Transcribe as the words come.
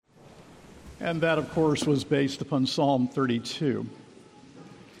And that, of course, was based upon Psalm 32.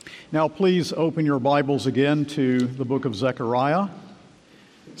 Now, please open your Bibles again to the book of Zechariah.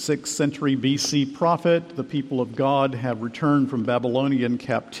 6th century BC prophet. The people of God have returned from Babylonian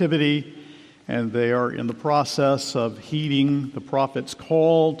captivity, and they are in the process of heeding the prophet's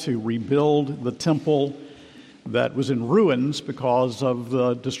call to rebuild the temple that was in ruins because of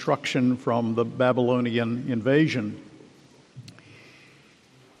the destruction from the Babylonian invasion.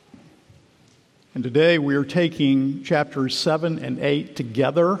 And today we are taking chapters 7 and 8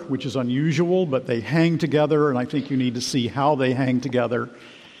 together, which is unusual, but they hang together, and I think you need to see how they hang together.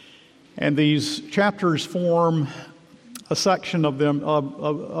 And these chapters form a section of them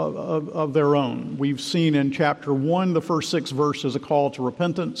of their own. We've seen in chapter 1, the first 6 verses, a call to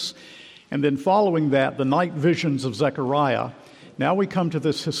repentance, and then following that, the night visions of Zechariah. Now we come to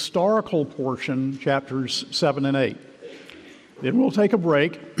this historical portion, chapters 7 and 8. Then we'll take a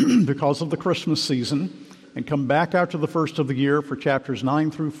break because of the Christmas season and come back after the first of the year for chapters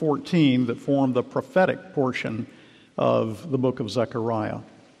 9 through 14 that form the prophetic portion of the book of Zechariah.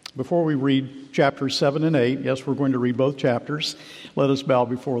 Before we read chapters 7 and 8, yes, we're going to read both chapters. Let us bow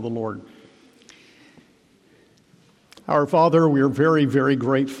before the Lord. Our Father, we are very, very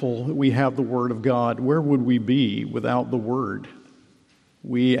grateful that we have the Word of God. Where would we be without the Word?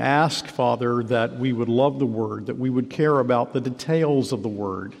 We ask, Father, that we would love the Word, that we would care about the details of the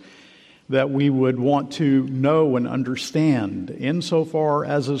Word, that we would want to know and understand, insofar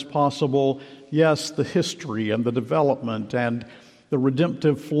as is possible, yes, the history and the development and the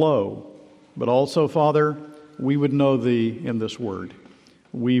redemptive flow, but also, Father, we would know Thee in this Word.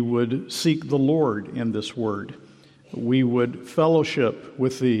 We would seek the Lord in this Word. We would fellowship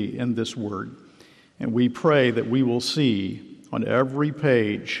with Thee in this Word. And we pray that we will see on every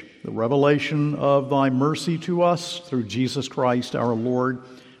page the revelation of Thy mercy to us through Jesus Christ our Lord,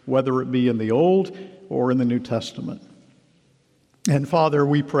 whether it be in the Old or in the New Testament. And Father,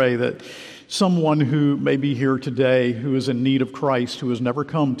 we pray that someone who may be here today who is in need of Christ, who has never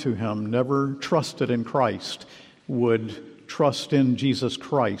come to Him, never trusted in Christ, would trust in Jesus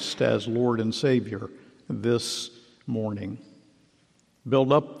Christ as Lord and Savior this morning.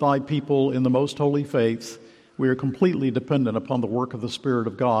 Build up Thy people in the most holy faith. We are completely dependent upon the work of the Spirit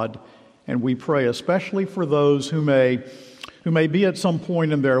of God, and we pray especially for those who may be at some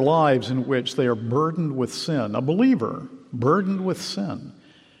point in their lives in which they are burdened with sin, a believer burdened with sin,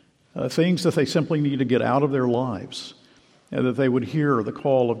 things that they simply need to get out of their lives, and that they would hear the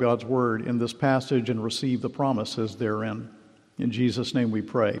call of God's Word in this passage and receive the promises therein. In Jesus' name we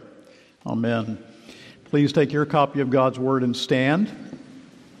pray. Amen. Please take your copy of God's Word and stand.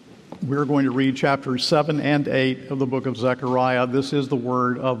 We're going to read chapters 7 and 8 of the book of Zechariah. This is the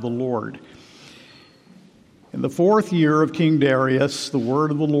word of the Lord. In the 4th year of King Darius, the word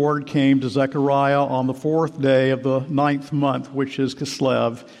of the Lord came to Zechariah on the 4th day of the 9th month, which is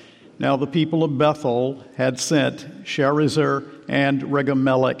Kislev. Now the people of Bethel had sent Sharezer and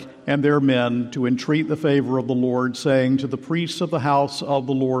Regamelech and their men to entreat the favor of the Lord, saying to the priests of the house of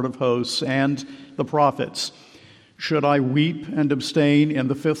the Lord of hosts and the prophets, "Should I weep and abstain in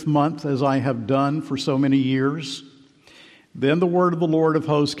the 5th month, as I have done for so many years?" Then the word of the Lord of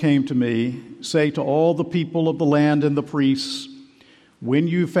hosts came to me, "Say to all the people of the land and the priests, when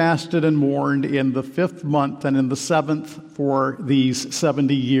you fasted and mourned in the 5th month and in the 7th for these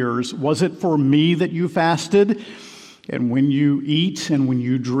 70 years, was it for me that you fasted? And when you eat and when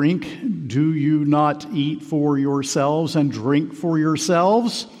you drink, do you not eat for yourselves and drink for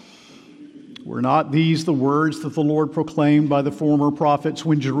yourselves? Were not these the words that the Lord proclaimed by the former prophets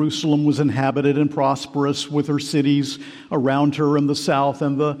when Jerusalem was inhabited and prosperous, with her cities around her in the south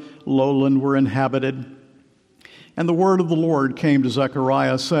and the lowland were inhabited?" And the word of the Lord came to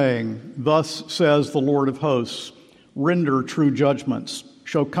Zechariah, saying, "Thus says the Lord of hosts, render true judgments,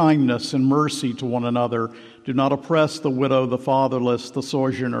 show kindness and mercy to one another, do not oppress the widow, the fatherless, the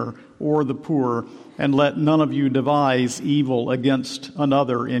sojourner, or the poor, and let none of you devise evil against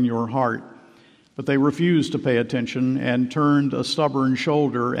another in your heart." But they refused to pay attention and turned a stubborn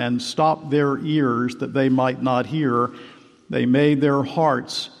shoulder and stopped their ears that they might not hear. They made their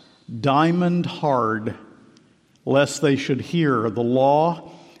hearts diamond hard, lest they should hear the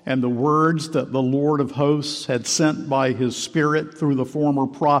law and the words that the Lord of hosts had sent by His Spirit through the former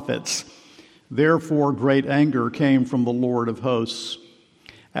prophets. Therefore great anger came from the Lord of hosts.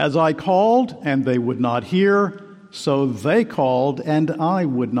 As I called, and they would not hear, so they called, and I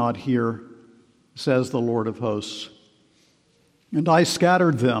would not hear, says the Lord of hosts. And I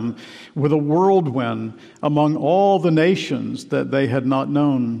scattered them with a whirlwind among all the nations that they had not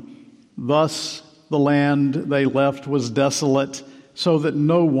known. Thus the land they left was desolate, so that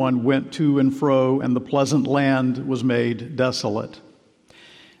no one went to and fro, and the pleasant land was made desolate.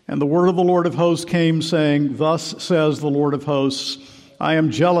 And the word of the Lord of hosts came, saying, Thus says the Lord of hosts, I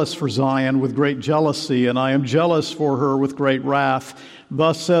am jealous for Zion with great jealousy, and I am jealous for her with great wrath.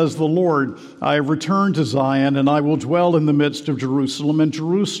 Thus says the Lord, I have returned to Zion, and I will dwell in the midst of Jerusalem, and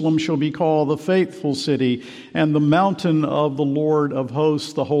Jerusalem shall be called the faithful city, and the mountain of the Lord of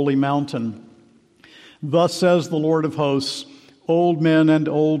hosts, the holy mountain. Thus says the Lord of hosts, old men and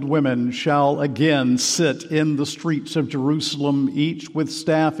old women shall again sit in the streets of Jerusalem, each with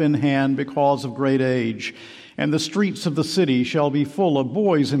staff in hand because of great age. And the streets of the city shall be full of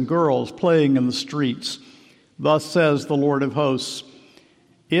boys and girls playing in the streets. Thus says the Lord of hosts,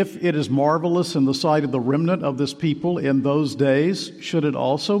 if it is marvelous in the sight of the remnant of this people in those days, should it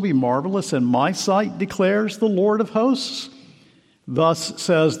also be marvelous in my sight, declares the Lord of hosts? Thus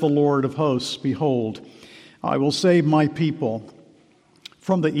says the Lord of hosts, behold, I will save my people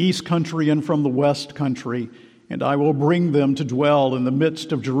from the east country and from the west country, and I will bring them to dwell in the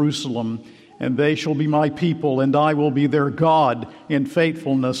midst of Jerusalem, and they shall be my people, and I will be their God in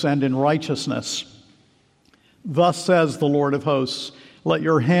faithfulness and in righteousness. Thus says the Lord of hosts, let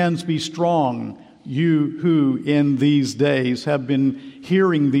your hands be strong, you who in these days have been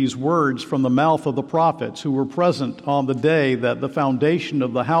hearing these words from the mouth of the prophets who were present on the day that the foundation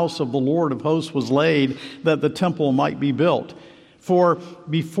of the house of the Lord of hosts was laid, that the temple might be built. For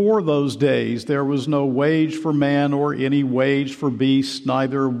before those days there was no wage for man or any wage for beast,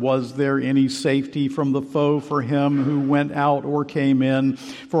 neither was there any safety from the foe for him who went out or came in.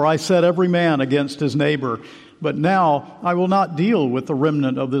 For I set every man against his neighbor. But now I will not deal with the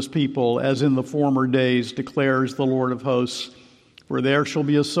remnant of this people as in the former days, declares the Lord of hosts. For there shall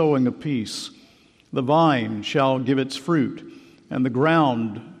be a sowing of peace. The vine shall give its fruit, and the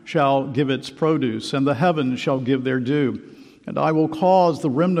ground shall give its produce, and the heavens shall give their due. And I will cause the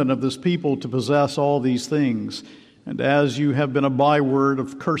remnant of this people to possess all these things. And as you have been a byword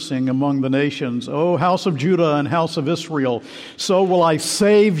of cursing among the nations, O house of Judah and house of Israel, so will I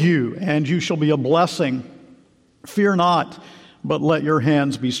save you, and you shall be a blessing. Fear not, but let your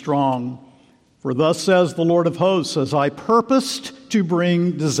hands be strong. For thus says the Lord of hosts, as I purposed to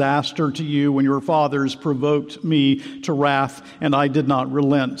bring disaster to you when your fathers provoked me to wrath, and I did not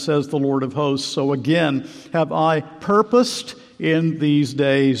relent, says the Lord of hosts, so again have I purposed in these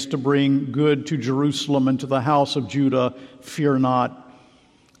days to bring good to Jerusalem and to the house of Judah. Fear not.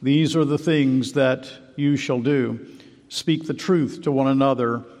 These are the things that you shall do. Speak the truth to one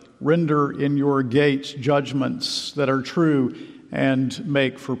another. Render in your gates judgments that are true, and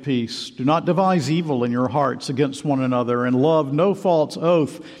make for peace. Do not devise evil in your hearts against one another, and love no false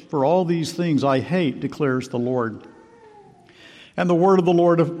oath, for all these things I hate, declares the Lord. And the word of the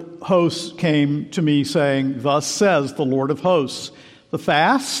Lord of hosts came to me, saying, Thus says the Lord of hosts, the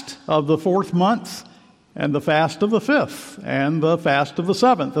fast of the 4th month, and the fast of the 5th, and the fast of the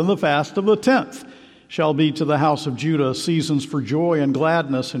 7th, and the fast of the 10th, shall be to the house of Judah seasons for joy and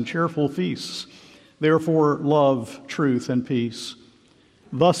gladness and cheerful feasts. Therefore love truth and peace.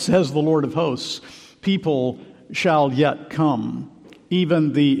 Thus says the Lord of hosts, people shall yet come,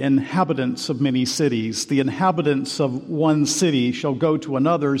 even the inhabitants of many cities. The inhabitants of one city shall go to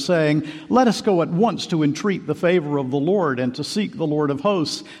another, saying, Let us go at once to entreat the favor of the Lord and to seek the Lord of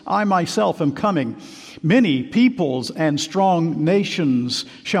hosts. I myself am coming. Many peoples and strong nations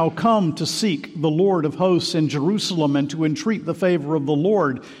shall come to seek the Lord of hosts in Jerusalem and to entreat the favor of the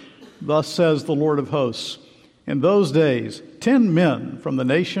Lord. Thus says the Lord of hosts, in those days 10 men from the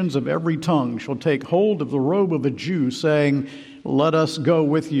nations of every tongue shall take hold of the robe of a Jew, saying, Let us go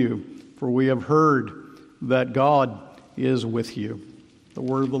with you, for we have heard that God is with you. The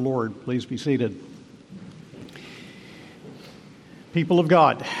word of the Lord. Please be seated. People of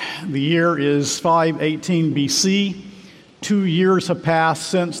God, the year is 518 BC. 2 years have passed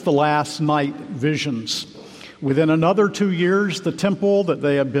since the last night visions. Within another 2 years, the temple that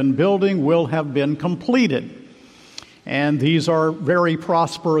they have been building will have been completed. And these are very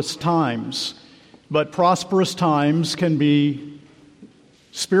prosperous times. But prosperous times can be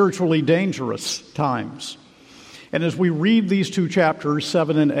spiritually dangerous times. And as we read these 2 chapters,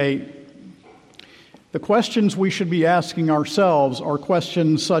 7 and 8, the questions we should be asking ourselves are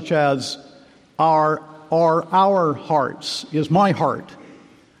questions such as, are our hearts, is my heart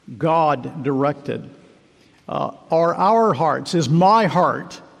God-directed? Are our hearts, is my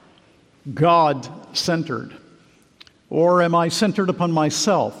heart God-centered? Or am I centered upon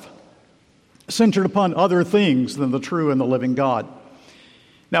myself, centered upon other things than the true and the living God?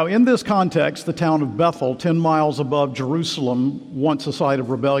 Now, in this context, the town of Bethel, 10 miles above Jerusalem, once a site of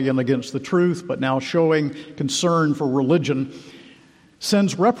rebellion against the truth, but now showing concern for religion,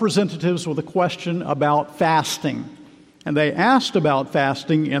 sends representatives with a question about fasting. And they asked about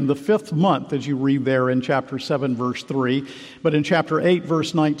fasting in the 5th month, as you read there in chapter 7, verse 3. But in chapter 8,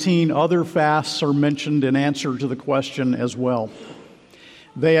 verse 19, other fasts are mentioned in answer to the question as well.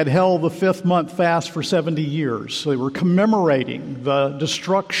 They had held the 5th month fast for 70 years. So they were commemorating the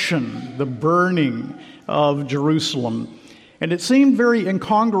destruction, the burning of Jerusalem. And it seemed very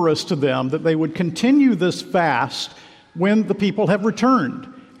incongruous to them that they would continue this fast when the people have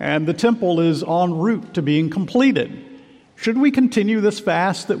returned and the temple is en route to being completed. Should we continue this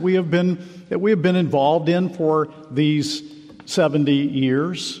fast that we have been involved in for these 70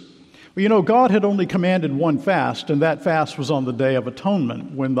 years? Well, you know, God had only commanded one fast, and that fast was on the Day of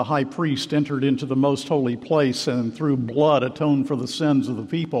Atonement, when the high priest entered into the most holy place and through blood atoned for the sins of the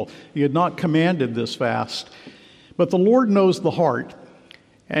people. He had not commanded this fast. But the Lord knows the heart,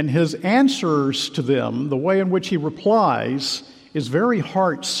 and his answers to them, the way in which he replies, is very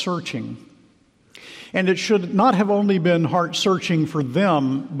heart-searching. And it should not have only been heart-searching for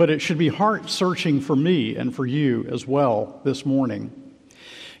them, but it should be heart-searching for me and for you as well this morning.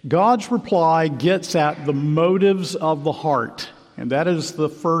 God's reply gets at the motives of the heart, and that is the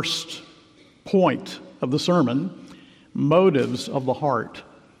first point of the sermon, motives of the heart.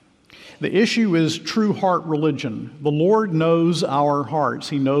 The issue is true heart religion. The Lord knows our hearts.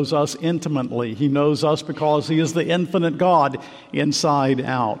 He knows us intimately. He knows us because he is the infinite God inside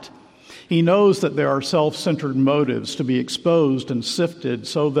out. He knows that there are self-centered motives to be exposed and sifted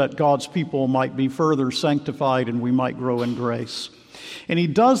so that God's people might be further sanctified and we might grow in grace. And he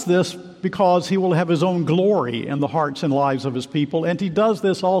does this because he will have his own glory in the hearts and lives of his people. And he does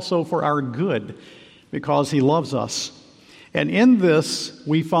this also for our good because he loves us. And in this,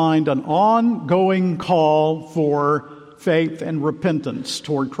 we find an ongoing call for faith and repentance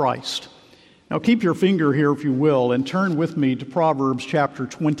toward Christ. Now keep your finger here, if you will, and turn with me to Proverbs chapter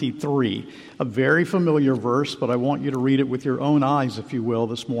 23, a very familiar verse, but I want you to read it with your own eyes, if you will,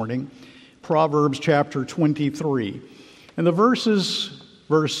 this morning. Proverbs chapter 23. And the verse is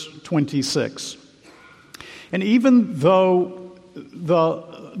verse 26. And even though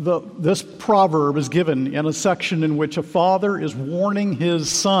this proverb is given in a section in which a father is warning his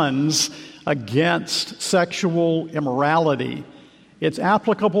sons against sexual immorality, it's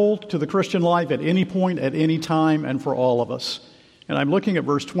applicable to the Christian life at any point, at any time, and for all of us. And I'm looking at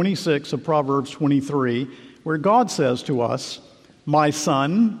verse 26 of Proverbs 23, where God says to us, "My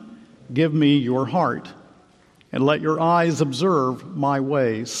son, give me your heart, and let your eyes observe my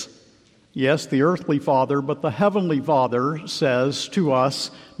ways." Yes, the earthly father, but the heavenly Father says to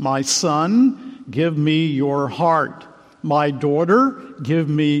us, "My son, give me your heart. My daughter, give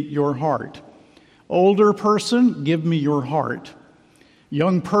me your heart. Older person, give me your heart.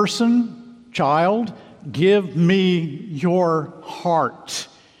 Young person, child, give me your heart,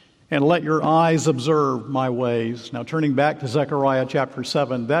 and let your eyes observe my ways." Now, turning back to Zechariah chapter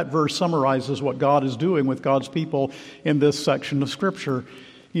 7, that verse summarizes what God is doing with God's people in this section of Scripture.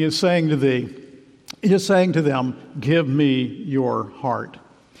 He is saying to them, "Give me your heart."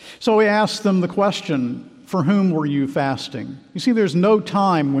 So he asks them the question, for whom were you fasting? You see, there's no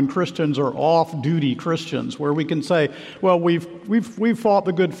time when Christians are off-duty Christians where we can say, well, we've fought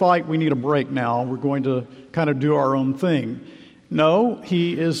the good fight, we need a break now, we're going to kind of do our own thing. No,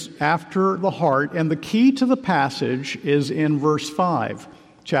 he is after the heart, and the key to the passage is in verse 5,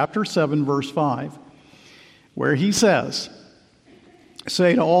 chapter 7, verse 5, where he says,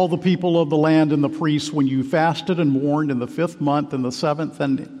 "Say to all the people of the land and the priests, when you fasted and mourned in the 5th month and the 7th,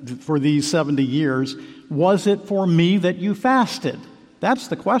 and for these 70 years, was it for me that you fasted?" That's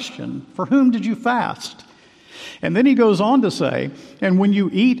the question. For whom did you fast? And then he goes on to say, "And when you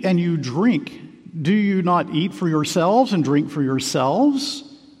eat and you drink, do you not eat for yourselves and drink for yourselves?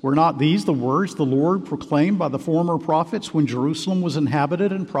 Were not these the words the Lord proclaimed by the former prophets when Jerusalem was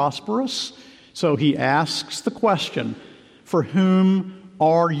inhabited and prosperous?" So he asks the question, for whom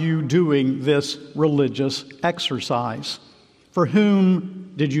are you doing this religious exercise? For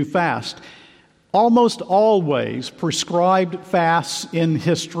whom did you fast? Almost always prescribed fasts in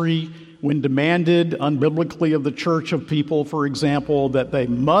history, when demanded unbiblically of the church of people, for example, that they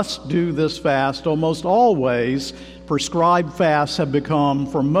must do this fast, almost always prescribed fasts have become,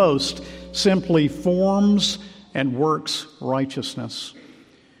 for most, simply forms and works righteousness.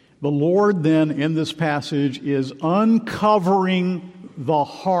 The Lord then, in this passage, is uncovering the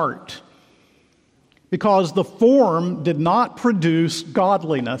heart, because the form did not produce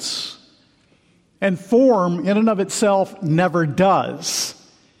godliness, and form in and of itself never does.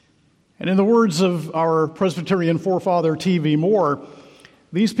 And in the words of our Presbyterian forefather T.V. Moore,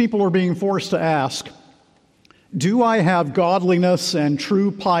 these people are being forced to ask, Do I have godliness and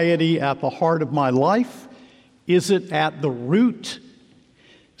true piety at the heart of my life? Is it at the root?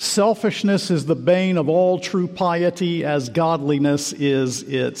 Selfishness is the bane of all true piety, as godliness is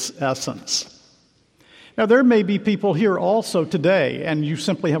its essence. Now, there may be people here also today, and you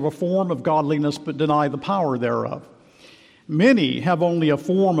simply have a form of godliness but deny the power thereof. Many have only a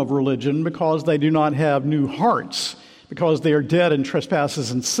form of religion because they do not have new hearts, because they are dead in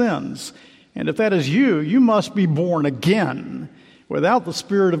trespasses and sins. And if that is you, you must be born again. Without the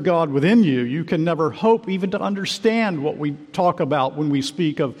Spirit of God within you, you can never hope even to understand what we talk about when we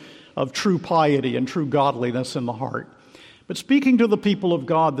speak of true piety and true godliness in the heart. But speaking to the people of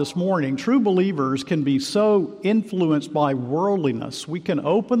God this morning, true believers can be so influenced by worldliness. We can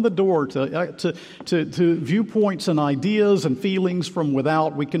open the door to viewpoints and ideas and feelings from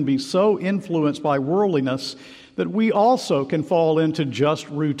without. We can be so influenced by worldliness that we also can fall into just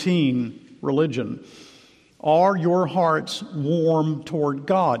routine religion. Are your hearts warm toward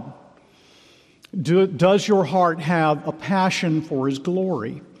God? Does your heart have a passion for His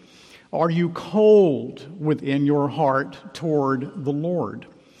glory? Are you cold within your heart toward the Lord?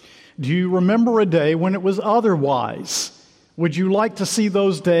 Do you remember a day when it was otherwise? Would you like to see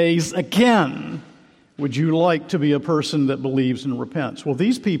those days again? Would you like to be a person that believes and repents? Well,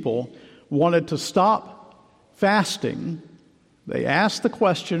 these people wanted to stop fasting. They asked the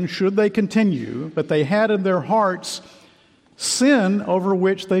question, should they continue? But they had in their hearts sin over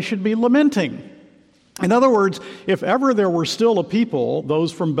which they should be lamenting. In other words, if ever there were still a people,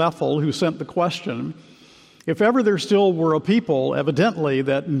 those from Bethel who sent the question, if ever there still were a people, evidently,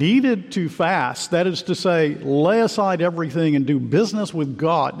 that needed to fast, that is to say, lay aside everything and do business with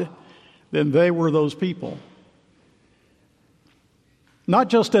God, then they were those people. Not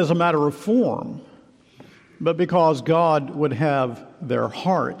just as a matter of form, but because God would have their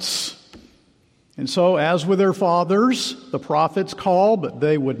hearts. And so, as with their fathers, the prophets call, but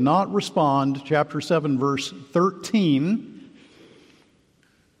they would not respond. Chapter 7, verse 13.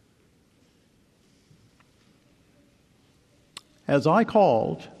 As I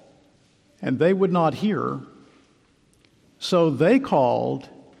called, and they would not hear, so they called,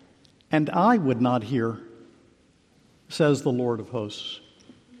 and I would not hear, says the Lord of hosts.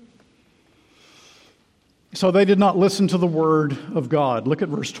 So they did not listen to the word of God. Look at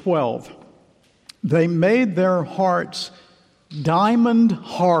verse 12. They made their hearts diamond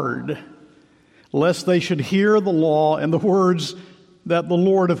hard, lest they should hear the law and the words that the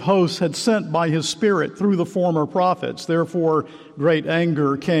Lord of hosts had sent by His Spirit through the former prophets. Therefore, great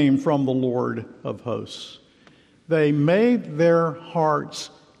anger came from the Lord of hosts. They made their hearts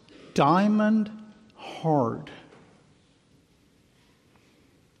diamond hard.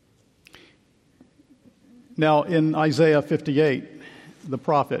 Now, in Isaiah 58, the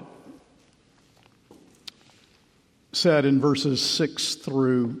prophet said in verses 6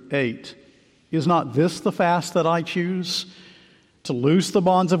 through 8, "Is not this the fast that I choose? To loose the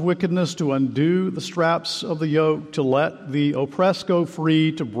bonds of wickedness, to undo the straps of the yoke, to let the oppressed go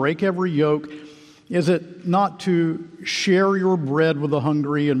free, to break every yoke? Is it not to share your bread with the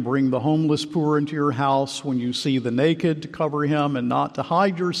hungry and bring the homeless poor into your house? When you see the naked, to cover him, and not to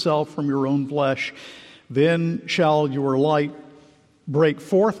hide yourself from your own flesh? Then shall your light break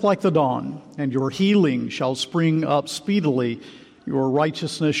forth like the dawn, and your healing shall spring up speedily. Your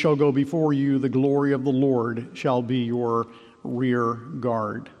righteousness shall go before you. The glory of the Lord shall be your rear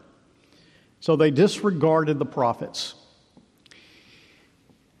guard." So they disregarded the prophets.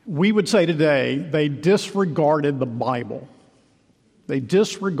 We would say today they disregarded the Bible. They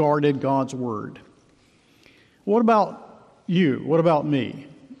disregarded God's word. What about you? What about me?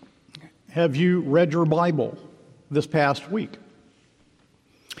 Have you read your Bible this past week?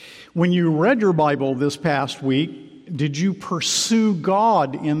 When you read your Bible this past week, did you pursue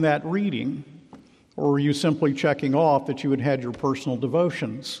God in that reading? Or were you simply checking off that you had had your personal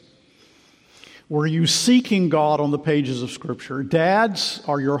devotions? Were you seeking God on the pages of Scripture? Dads,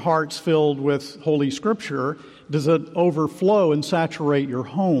 are your hearts filled with Holy Scripture? Does it overflow and saturate your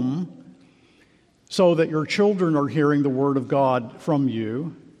home so that your children are hearing the Word of God from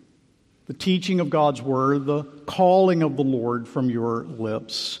you? The teaching of God's Word, the calling of the Lord from your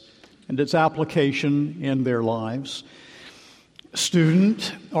lips, and its application in their lives.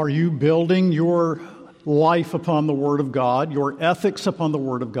 Student, are you building your life upon the Word of God, your ethics upon the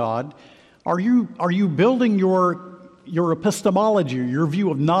Word of God? Are you building your epistemology, your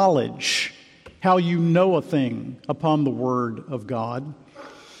view of knowledge, how you know a thing upon the Word of God?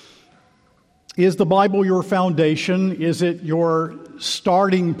 Is the Bible your foundation? Is it your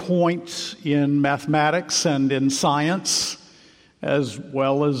starting point in mathematics and in science? as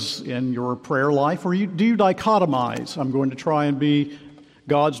well as in your prayer life? Or do you dichotomize? I'm going to try and be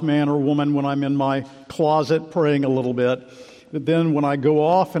God's man or woman when I'm in my closet praying a little bit. But then when I go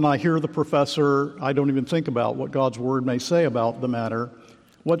off and I hear the professor, I don't even think about what God's Word may say about the matter.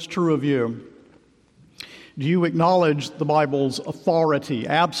 What's true of you? Do you acknowledge the Bible's authority,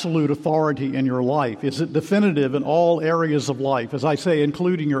 absolute authority in your life? Is it definitive in all areas of life? As I say,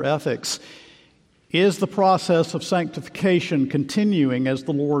 including your ethics. Is the process of sanctification continuing as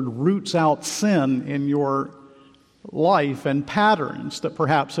the Lord roots out sin in your life and patterns that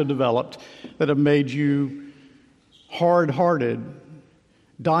perhaps have developed that have made you hard-hearted,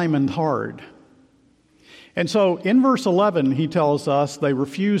 diamond hard? And so in verse 11, he tells us they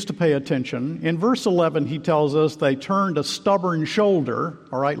refuse to pay attention. In verse 11, he tells us they turned a stubborn shoulder,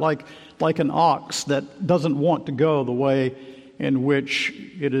 all right, like an ox that doesn't want to go the way in which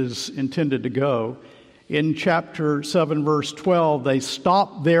it is intended to go. In chapter 7, verse 12, they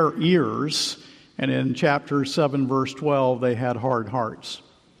stopped their ears, and in chapter 7, verse 12, they had hard hearts.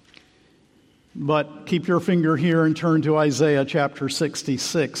 But keep your finger here and turn to Isaiah chapter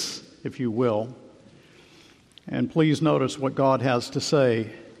 66, if you will. And please notice what God has to say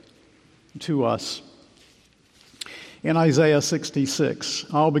to us. In Isaiah 66,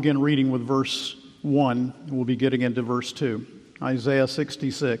 I'll begin reading with verse 1. We'll be getting into verse 2. Isaiah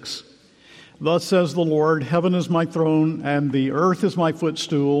 66. Thus says the Lord, heaven is my throne, and the earth is my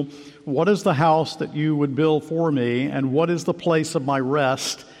footstool. What is the house that you would build for me, and what is the place of my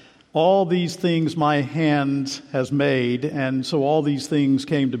rest? All these things my hand has made, and so all these things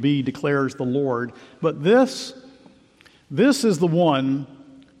came to be, declares the Lord. But this is the one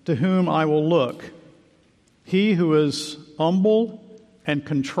to whom I will look, he who is humble and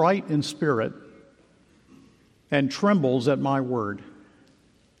contrite in spirit and trembles at my word,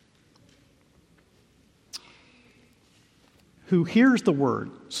 who hears the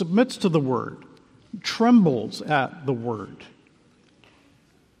word, submits to the word, trembles at the word.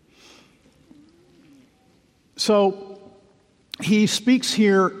 So he speaks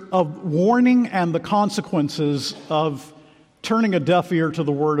here of warning and the consequences of turning a deaf ear to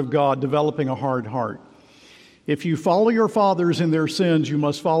the word of God, developing a hard heart. If you follow your fathers in their sins, you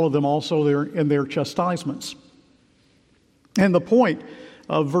must follow them also in their chastisements. And the point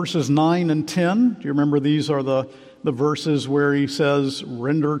of verses 9 and 10, do you remember these are the verses where he says,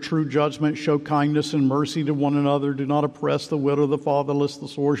 render true judgment, show kindness and mercy to one another, do not oppress the widow, the fatherless, the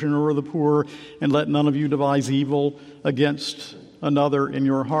sojourner, or the poor, and let none of you devise evil against another in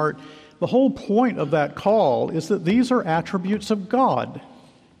your heart. The whole point of that call is that these are attributes of God.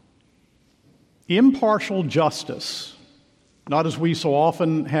 Impartial justice, not as we so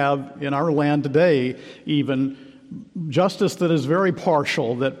often have in our land today, even justice that is very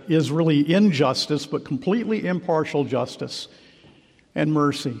partial, that is really injustice, but completely impartial justice, and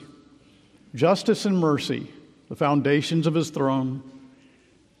mercy. Justice and mercy, the foundations of his throne.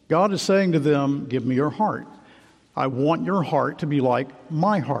 God is saying to them, give me your heart. I want your heart to be like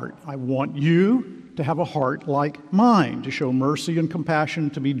my heart. I want you to have a heart like mine, to show mercy and compassion,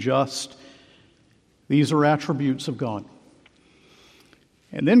 to be just. These are attributes of God.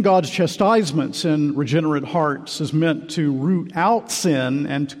 And then God's chastisements in regenerate hearts is meant to root out sin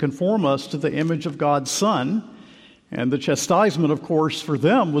and to conform us to the image of God's Son. And the chastisement, of course, for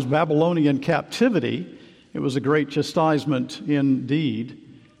them was Babylonian captivity. It was a great chastisement indeed.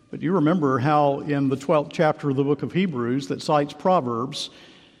 But you remember how in the 12th chapter of the book of Hebrews that cites Proverbs,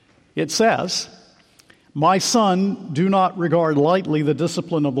 it says, my son, do not regard lightly the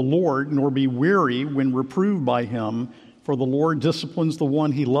discipline of the Lord, nor be weary when reproved by him, for the Lord disciplines the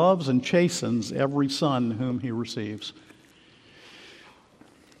one he loves and chastens every son whom he receives.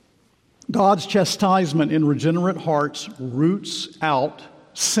 God's chastisement in regenerate hearts roots out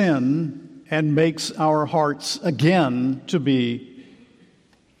sin and makes our hearts again to be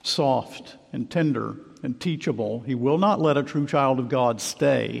soft and tender and teachable. He will not let a true child of God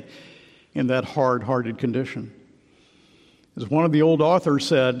stay in that hard-hearted condition. As one of the old authors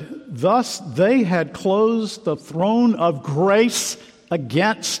said, thus they had closed the throne of grace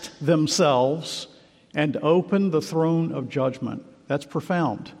against themselves and opened the throne of judgment. That's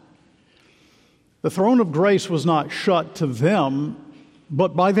profound. The throne of grace was not shut to them,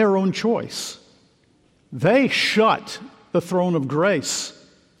 but by their own choice. They shut the throne of grace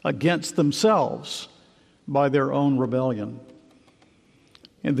against themselves by their own rebellion.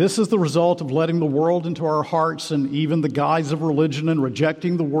 And this is the result of letting the world into our hearts and even the guise of religion and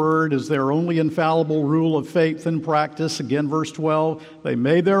rejecting the Word as their only infallible rule of faith and practice. Again, verse 12, they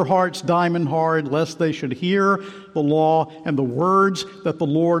made their hearts diamond hard, lest they should hear the law and the words that the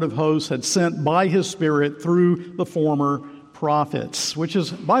Lord of hosts had sent by his Spirit through the former prophets, which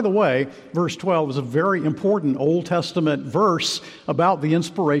is, by the way, verse 12 is a very important Old Testament verse about the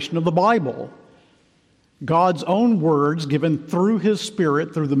inspiration of the Bible. God's own words given through His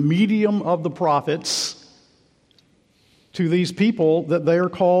Spirit, through the medium of the prophets, to these people that they are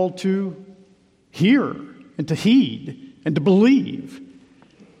called to hear and to heed and to believe.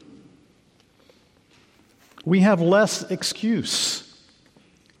 We have less excuse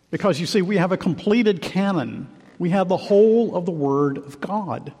because, you see, we have a completed canon. We have the whole of the Word of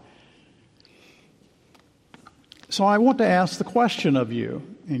God. So I want to ask the question of you,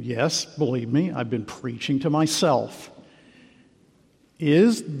 and yes, believe me, I've been preaching to myself.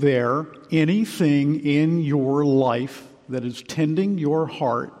 Is there anything in your life that is tending your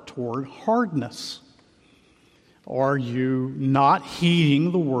heart toward hardness? Are you not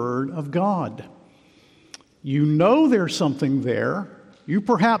heeding the Word of God? You know there's something there. You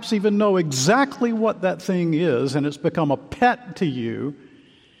perhaps even know exactly what that thing is, and it's become a pet to you.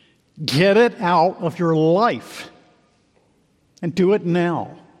 Get it out of your life, and do it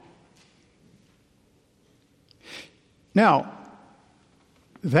now. Now,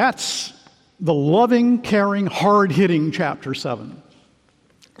 that's the loving, caring, hard-hitting chapter 7.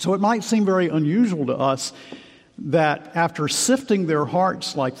 So it might seem very unusual to us that after sifting their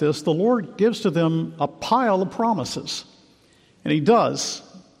hearts like this, the Lord gives to them a pile of promises. And He does.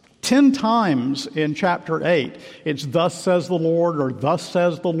 10 times in chapter 8, it's thus says the Lord, or thus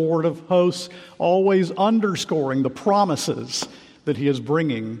says the Lord of hosts, always underscoring the promises that He is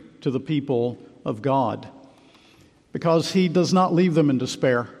bringing to the people of God. Because He does not leave them in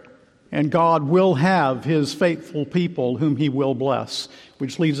despair. And God will have His faithful people whom He will bless.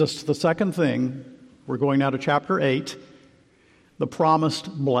 Which leads us to the second thing. We're going now to chapter 8. The promised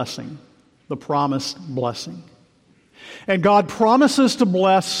blessing. The promised blessing. And God promises to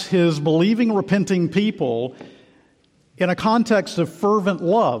bless His believing, repenting people in a context of fervent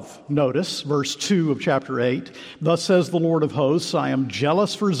love. Notice verse 2 of chapter 8. Thus says the Lord of hosts, I am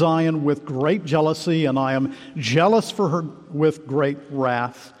jealous for Zion with great jealousy, and I am jealous for her with great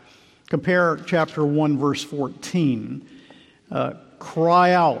wrath. Compare chapter 1, verse 14.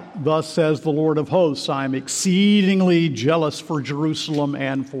 Cry out, thus says the Lord of hosts, I am exceedingly jealous for Jerusalem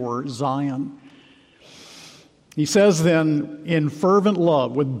and for Zion. He says then, in fervent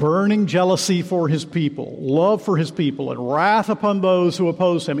love, with burning jealousy for His people, love for His people, and wrath upon those who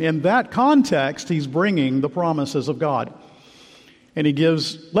oppose Him. In that context, He's bringing the promises of God. And He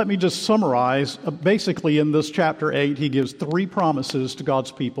gives, let me just summarize, basically in this chapter 8, He gives 3 promises to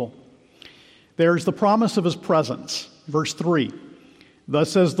God's people. There's the promise of His presence, verse 3.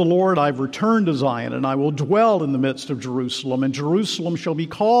 Thus says the Lord, I've returned to Zion, and I will dwell in the midst of Jerusalem, and Jerusalem shall be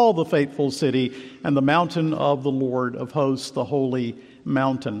called the faithful city, and the mountain of the Lord of hosts, the holy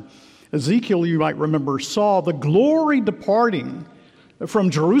mountain. Ezekiel, you might remember, saw the glory departing from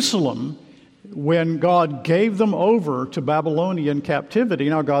Jerusalem when God gave them over to Babylonian captivity.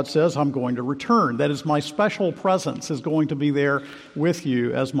 Now God says, I'm going to return. That is, my special presence is going to be there with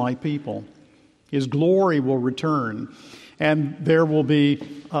you as my people. His glory will return. And there will be,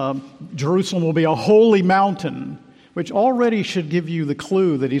 Jerusalem will be a holy mountain, which already should give you the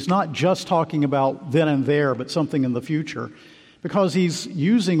clue that He's not just talking about then and there, but something in the future. Because He's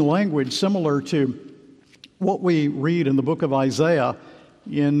using language similar to what we read in the book of Isaiah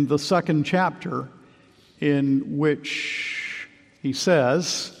in the 2nd chapter, in which He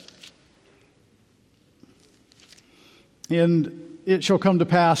says, it shall come to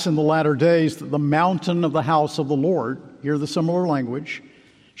pass in the latter days that the mountain of the house of the Lord, hear the similar language,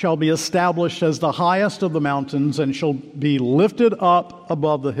 shall be established as the highest of the mountains and shall be lifted up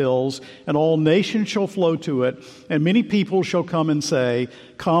above the hills, and all nations shall flow to it. And many people shall come and say,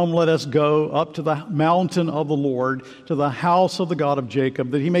 come, let us go up to the mountain of the Lord, to the house of the God of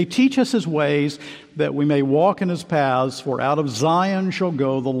Jacob, that He may teach us His ways, that we may walk in His paths. For out of Zion shall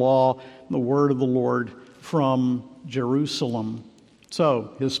go the law, the word of the Lord from Jerusalem.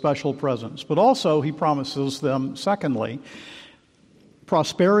 So, His special presence. But also, He promises them, secondly,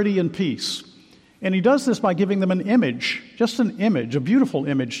 prosperity and peace. And He does this by giving them an image, just an image, a beautiful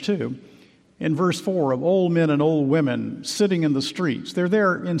image too. In verse 4, of old men and old women sitting in the streets. They're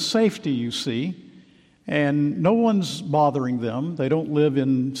there in safety, you see, and no one's bothering them. They don't live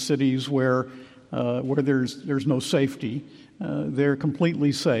in cities where there's no safety. They're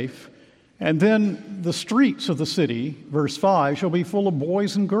completely safe. And then the streets of the city, verse 5, shall be full of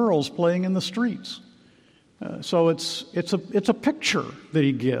boys and girls playing in the streets. So it's a picture that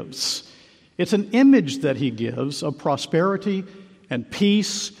He gives. It's an image that He gives of prosperity and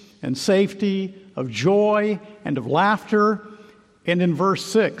peace and safety, of joy and of laughter. And in verse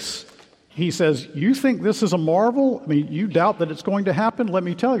 6, he says, you think this is a marvel? I mean, you doubt that it's going to happen? Let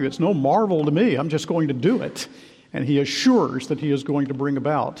me tell you, it's no marvel to me. I'm just going to do it. And he assures that he is going to bring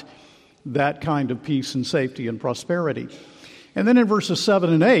about that kind of peace and safety and prosperity. And then in verses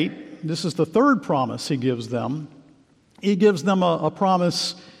 7 and 8, this is the third promise he gives them. He gives them a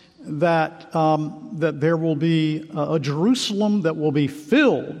promise that there will be a Jerusalem that will be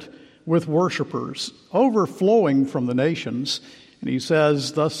filled with worshipers, overflowing from the nations. And he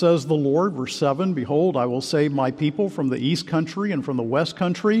says, thus says the Lord, verse 7, behold, I will save my people from the east country and from the west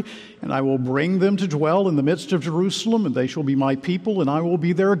country, and I will bring them to dwell in the midst of Jerusalem, and they shall be my people, and I will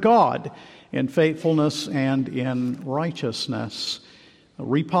be their God in faithfulness and in righteousness. A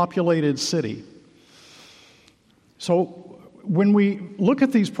repopulated city. So when we look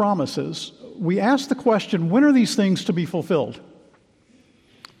at these promises, we ask the question, when are these things to be fulfilled?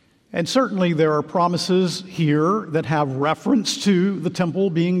 And certainly there are promises here that have reference to the temple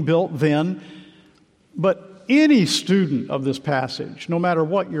being built then. But any student of this passage, no matter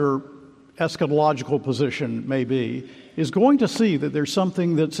what your eschatological position may be, is going to see that there's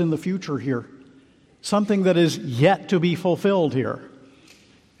something that's in the future here, something that is yet to be fulfilled here.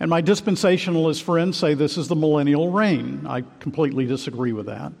 And my dispensationalist friends say this is the millennial reign. I completely disagree with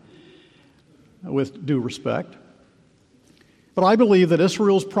that, with due respect. But I believe that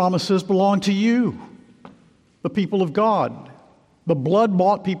Israel's promises belong to you, the people of God, the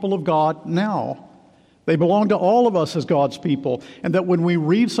blood-bought people of God now. They belong to all of us as God's people, and that when we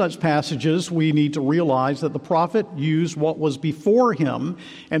read such passages, we need to realize that the prophet used what was before him,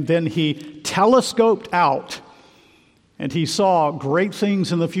 and then he telescoped out, and he saw great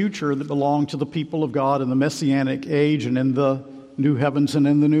things in the future that belong to the people of God in the Messianic age and in the new heavens and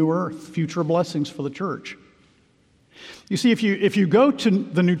in the new earth, future blessings for the church. You see, if you go to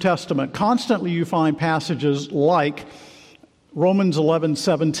the New Testament, constantly you find passages like Romans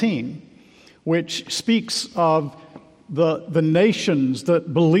 11:17, which speaks of the nations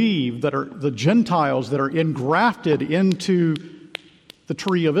that believe, that are the Gentiles that are engrafted into the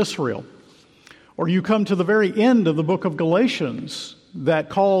tree of Israel. Or you come to the very end of the book of Galatians that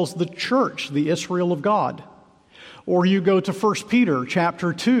calls the church the Israel of God. Or you go to 1 Peter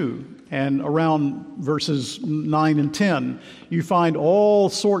chapter 2, and around verses 9 and 10, you find all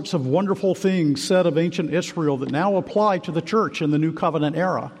sorts of wonderful things said of ancient Israel that now apply to the church in the New Covenant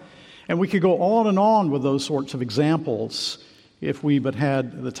era. And we could go on and on with those sorts of examples if we but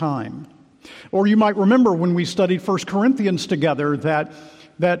had the time. Or you might remember when we studied 1 Corinthians together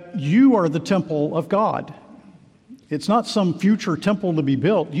that you are the temple of God. It's not some future temple to be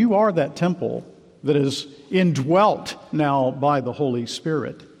built. You are that temple that is indwelt now by the Holy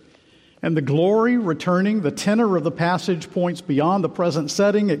Spirit. And the glory returning, the tenor of the passage points beyond the present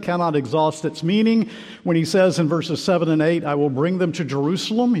setting. It cannot exhaust its meaning. When he says in verses 7 and 8, I will bring them to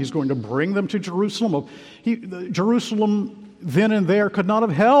Jerusalem, he's going to bring them to Jerusalem. Jerusalem then and there could not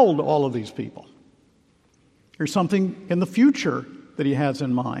have held all of these people. There's something in the future that he has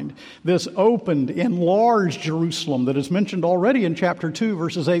in mind. This opened, enlarged Jerusalem that is mentioned already in chapter 2,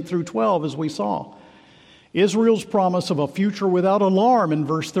 verses 8 through 12, as we saw. Israel's promise of a future without alarm in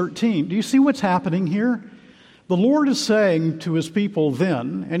verse 13. Do you see what's happening here? The Lord is saying to his people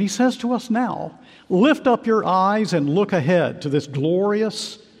then, and he says to us now, lift up your eyes and look ahead to this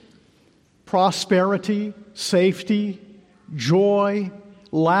glorious prosperity, safety, joy,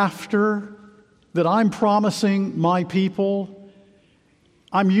 laughter that I'm promising my people.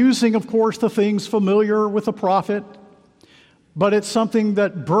 I'm using, of course, the things familiar with the prophet, but it's something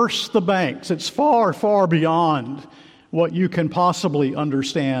that bursts the banks. It's far, far beyond what you can possibly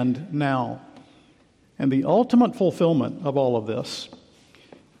understand now. And the ultimate fulfillment of all of this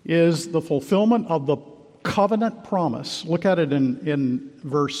is the fulfillment of the covenant promise. Look at it in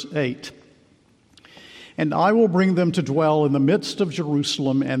verse 8. And I will bring them to dwell in the midst of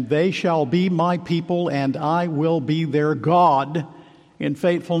Jerusalem, and they shall be my people, and I will be their God in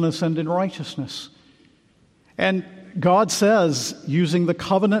faithfulness and in righteousness. And God says, using the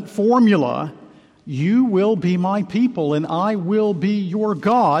covenant formula, you will be my people and I will be your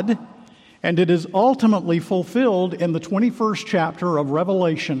God. And it is ultimately fulfilled in the 21st chapter of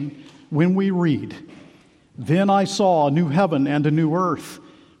Revelation when we read, Then I saw a new heaven and a new earth,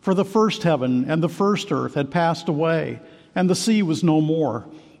 for the first heaven and the first earth had passed away, and the sea was no more.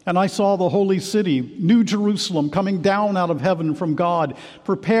 And I saw the holy city, New Jerusalem, coming down out of heaven from God,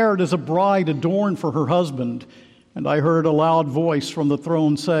 prepared as a bride adorned for her husband. And I heard a loud voice from the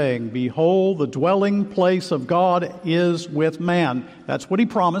throne saying, Behold, the dwelling place of God is with man. That's what he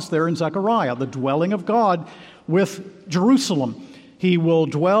promised there in Zechariah, the dwelling of God with Jerusalem. He will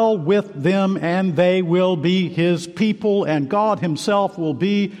dwell with them, and they will be His people, and God Himself will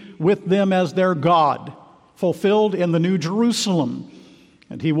be with them as their God, fulfilled in the New Jerusalem.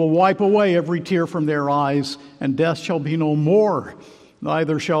 And He will wipe away every tear from their eyes, and death shall be no more.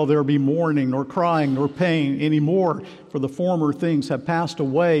 Neither shall there be mourning, nor crying, nor pain any more, for the former things have passed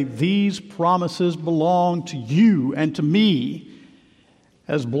away. These promises belong to you and to me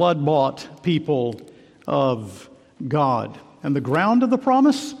as blood-bought people of God. And the ground of the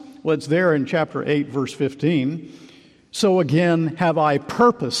promise? Well, it's there in chapter 8, verse 15. So again have I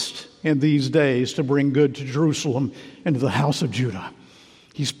purposed in these days to bring good to Jerusalem and to the house of Judah.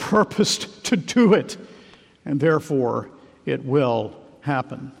 He's purposed to do it, and therefore it will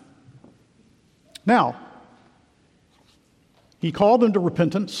happen. Now, He called them to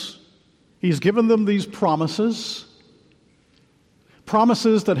repentance. He's given them these promises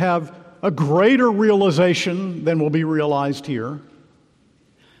that have a greater realization than will be realized here.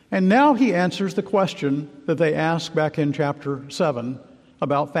 And now He answers the question that they asked back in chapter 7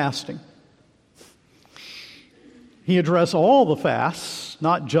 about fasting. He addressed all the fasts,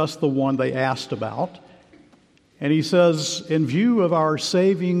 not just the one they asked about. And He says, in view of our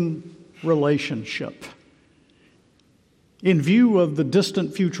saving relationship, in view of the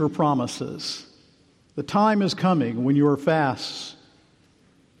distant future promises, the time is coming when your fasts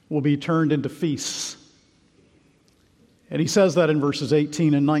will be turned into feasts. And He says that in verses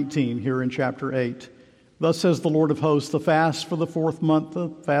 18 and 19 here in chapter 8. Thus says the Lord of hosts, the fast for the 4th month, the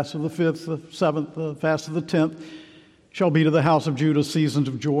fast of the 5th, the 7th, the fast of the 10th, shall be to the house of Judah seasons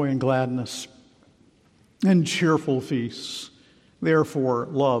of joy and gladness and cheerful feasts. Therefore,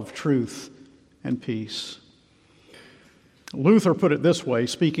 love, truth, and peace. Luther put it this way,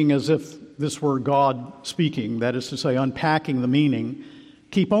 speaking as if this were God speaking, that is to say, unpacking the meaning.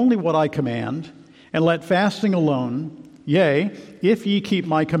 Keep only what I command, and let fasting alone. Yea, if ye keep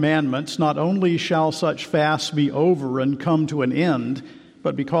my commandments, not only shall such fasts be over and come to an end,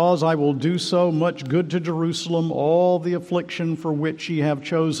 but because I will do so much good to Jerusalem, all the affliction for which ye have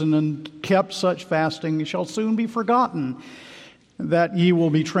chosen and kept such fasting shall soon be forgotten, that ye will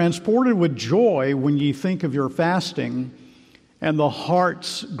be transported with joy when ye think of your fasting, and the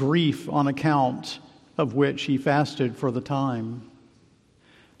heart's grief on account of which ye fasted for the time.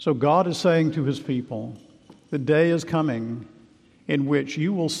 So God is saying to His people, the day is coming in which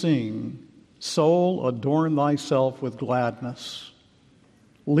you will sing, soul, adorn thyself with gladness.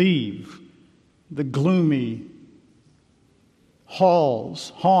 Leave the gloomy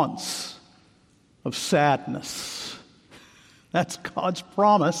haunts of sadness. That's God's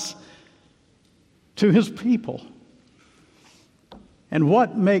promise to His people. And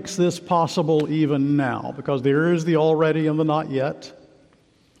what makes this possible even now? Because there is the already and the not yet.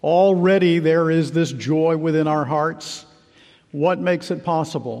 Already there is this joy within our hearts. What makes it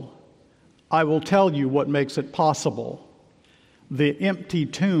possible? I will tell you what makes it possible. The empty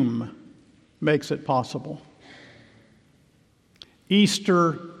tomb makes it possible.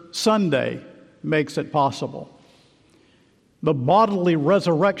 Easter Sunday makes it possible. The bodily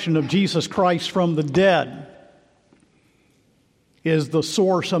resurrection of Jesus Christ from the dead is the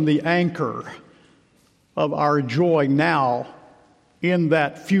source and the anchor of our joy now in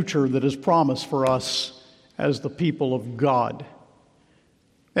that future that is promised for us as the people of God.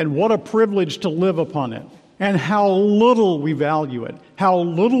 And what a privilege to live upon it. And how little we value it, how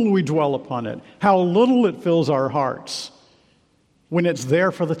little we dwell upon it, how little it fills our hearts when it's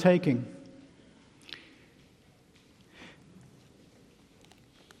there for the taking.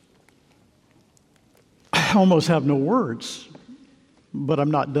 I almost have no words, but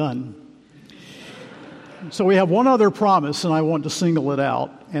I'm not done. So we have one other promise, and I want to single it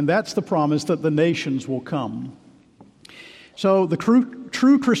out, and that's the promise that the nations will come. So the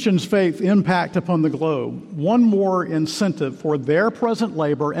true Christian's faith impact upon the globe, one more incentive for their present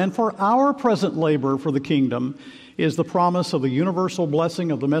labor and for our present labor for the kingdom is the promise of the universal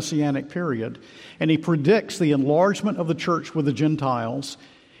blessing of the Messianic period. And he predicts the enlargement of the church with the Gentiles.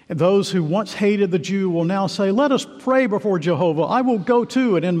 And those who once hated the Jew will now say, let us pray before Jehovah. I will go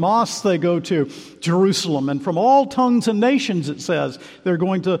to, and in mosques they go to Jerusalem. And from all tongues and nations, it says, they're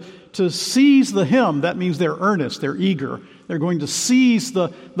going to seize the hymn. That means they're earnest, they're eager. They're going to seize the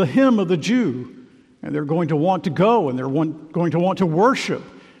hymn of the Jew, and they're going to want to go, and they're going to want to worship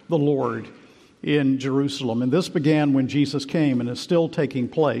the Lord in Jerusalem. And this began when Jesus came and is still taking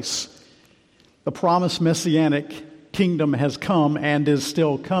place. The promised Messianic kingdom has come and is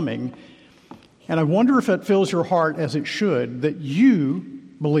still coming. And I wonder if it fills your heart as it should, that you,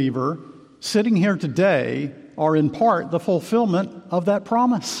 believer, sitting here today, are in part the fulfillment of that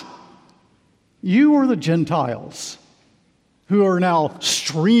promise. You are the Gentiles who are now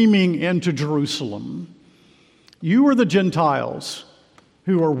streaming into Jerusalem. You are the Gentiles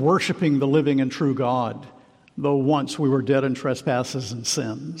who are worshiping the living and true God, though once we were dead in trespasses and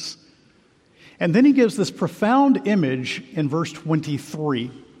sins. And then he gives this profound image in verse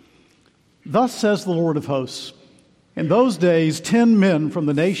 23. Thus says the Lord of hosts, in those days 10 men from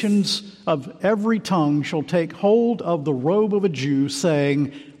the nations of every tongue shall take hold of the robe of a Jew,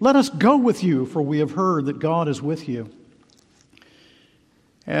 saying, let us go with you, for we have heard that God is with you.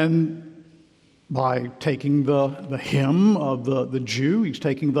 And by taking the hymn of the Jew, he's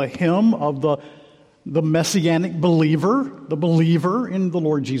taking the hymn of the messianic believer, the believer in the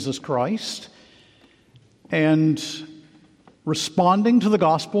Lord Jesus Christ, and responding to the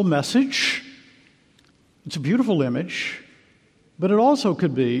gospel message. It's a beautiful image, but it also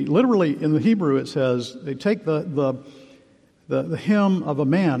could be, literally in the Hebrew it says, they take the hymn of a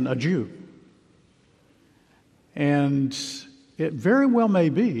man, a Jew. And it very well may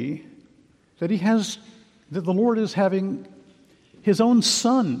be that the Lord is having his own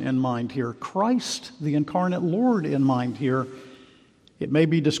Son in mind here, Christ, the incarnate Lord, in mind here. It may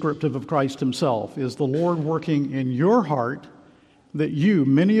be descriptive of Christ himself. Is the Lord working in your heart that you,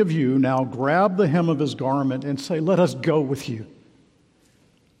 many of you, now grab the hem of his garment and say, let us go with you.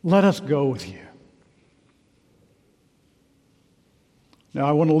 Let us go with you. Now,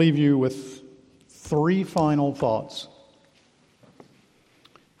 I want to leave you with 3 final thoughts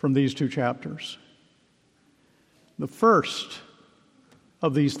from these 2 chapters. The first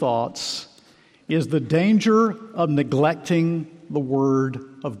of these thoughts is the danger of neglecting the Word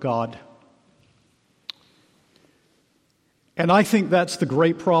of God. And I think that's the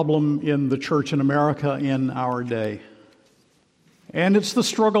great problem in the church in America in our day. And it's the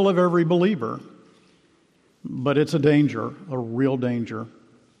struggle of every believer. But it's a danger, a real danger.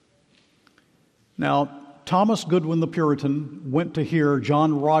 Now, Thomas Goodwin the Puritan went to hear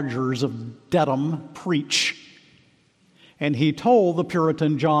John Rogers of Dedham preach. And he told the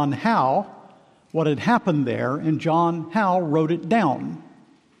Puritan John Howe what had happened there, and John Howe wrote it down.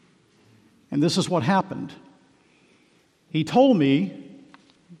 And this is what happened. He told me,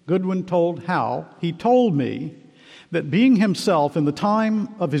 Goodwin told Howe, he told me that being himself in the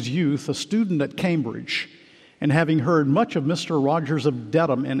time of his youth a student at Cambridge, and having heard much of Mr. Rogers of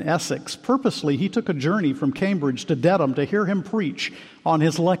Dedham in Essex, purposely he took a journey from Cambridge to Dedham to hear him preach on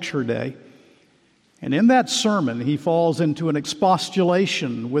his lecture day. And in that sermon, he falls into an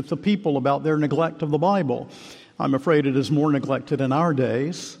expostulation with the people about their neglect of the Bible. I'm afraid it is more neglected in our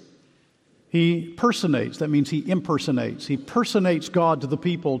days. He personates, that means he impersonates. He personates God to the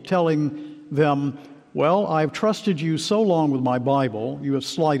people, telling them, well, I've trusted you so long with my Bible, you have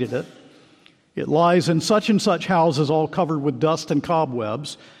slighted it. It lies in such and such houses all covered with dust and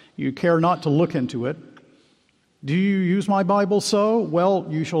cobwebs. You care not to look into it. Do you use my Bible so? Well,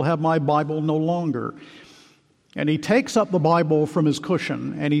 you shall have my Bible no longer. And he takes up the Bible from his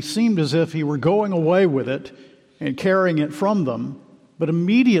cushion, and he seemed as if he were going away with it and carrying it from them, but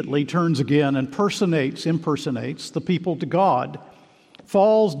immediately turns again and impersonates the people to God,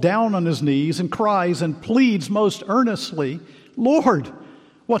 falls down on his knees and cries and pleads most earnestly, Lord,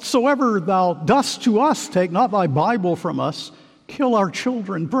 whatsoever thou dost to us, take not thy Bible from us. Kill our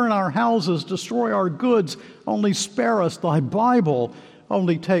children, burn our houses, destroy our goods. Only spare us thy Bible.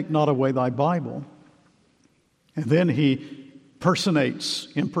 Only take not away thy Bible. And then he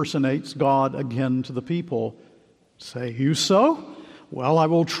impersonates God again to the people. Say you so? Well, I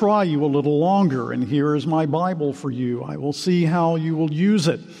will try you a little longer, and here is my Bible for you. I will see how you will use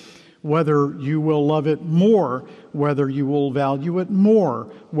it, whether you will love it more, whether you will value it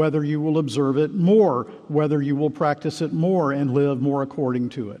more, whether you will observe it more, whether you will practice it more and live more according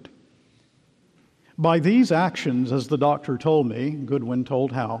to it. By these actions, as the doctor told me, Goodwin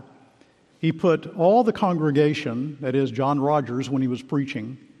told Howe, he put all the congregation, that is John Rogers when he was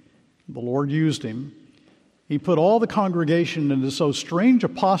preaching, the Lord used him, he put all the congregation into so strange a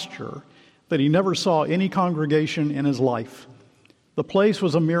posture that he never saw any congregation in his life. The place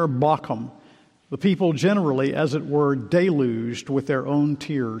was a mere Bacchum. The people generally, as it were, deluged with their own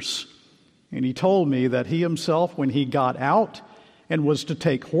tears. And he told me that he himself, when he got out and was to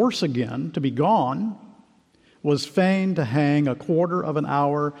take horse again, to be gone, was fain to hang a quarter of an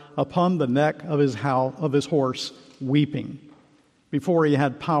hour upon the neck of his horse, weeping, before he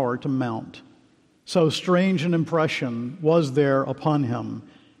had power to mount. So strange an impression was there upon him,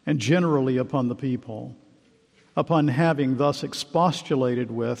 and generally upon the people, upon having thus expostulated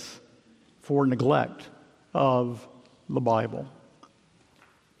with for neglect of the Bible.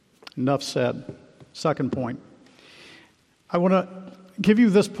 Enough said. Second point. I want to give you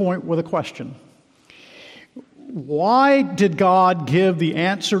this point with a question. Why did God give the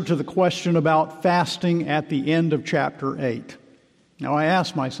answer to the question about fasting at the end of chapter 8? Now, I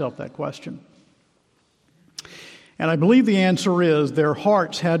asked myself that question. And I believe the answer is their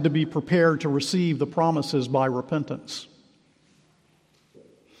hearts had to be prepared to receive the promises by repentance.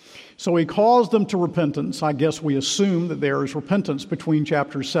 So he calls them to repentance. I guess we assume that there is repentance between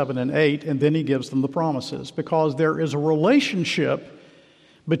chapters 7 and 8, and then he gives them the promises, because there is a relationship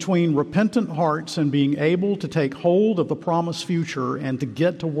between repentant hearts and being able to take hold of the promised future and to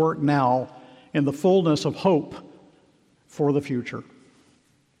get to work now in the fullness of hope for the future.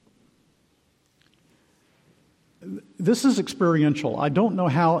 This is experiential. I don't know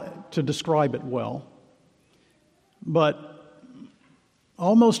how to describe it well, but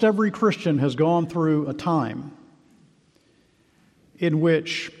almost every Christian has gone through a time in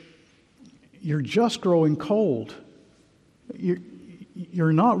which you're just growing cold.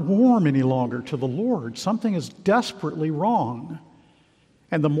 You're not warm any longer to the Lord. Something is desperately wrong.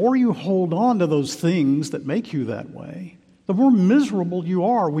 And the more you hold on to those things that make you that way, the more miserable you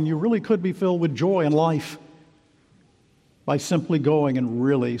are when you really could be filled with joy and life by simply going and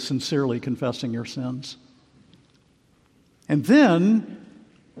really sincerely confessing your sins. And then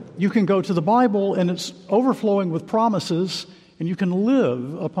you can go to the Bible and it's overflowing with promises, and you can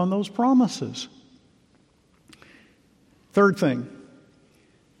live upon those promises. Third thing,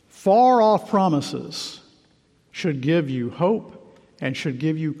 far off promises should give you hope and should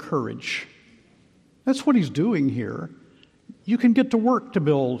give you courage. That's what he's doing here. You can get to work to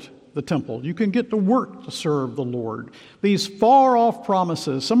build the temple. You can get to work to serve the Lord. These far off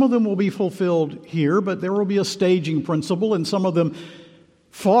promises, some of them will be fulfilled here, but there will be a staging principle, and some of them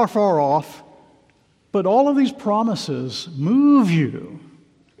far, far off. But all of these promises move you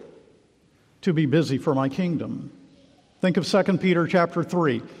to be busy for my kingdom. Think of 2 Peter chapter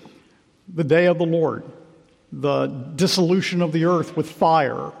 3, the day of the Lord, the dissolution of the earth with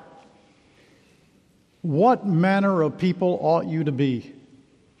fire. What manner of people ought you to be?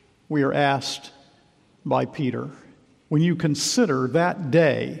 We are asked by Peter. When you consider that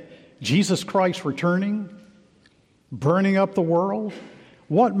day, Jesus Christ returning, burning up the world,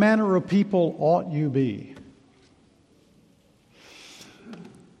 what manner of people ought you be?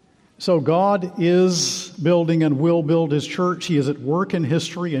 So God is building and will build his church. He is at work in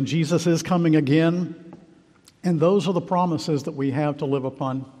history, and Jesus is coming again. And those are the promises that we have to live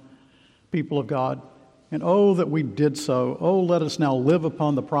upon, people of God. And oh, that we did so. Oh, let us now live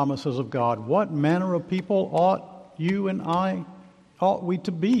upon the promises of God. What manner of people ought you and I, ought we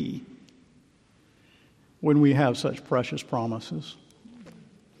to be when we have such precious promises?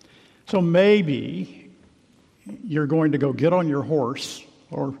 So maybe you're going to go get on your horse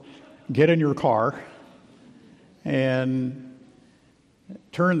or get in your car and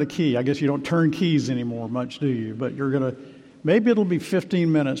turn the key. I guess you don't turn keys anymore much, do you? But maybe it'll be 15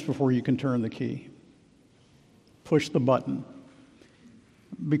 minutes before you can turn the key. Push the button.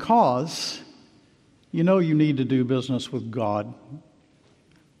 Because you know you need to do business with God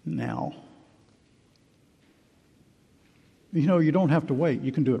now. You know, you don't have to wait.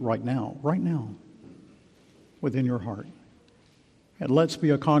 You can do it right now, within your heart. And let's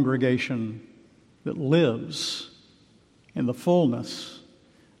be a congregation that lives in the fullness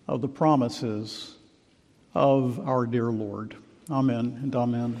of the promises of our dear Lord. Amen and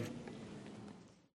amen.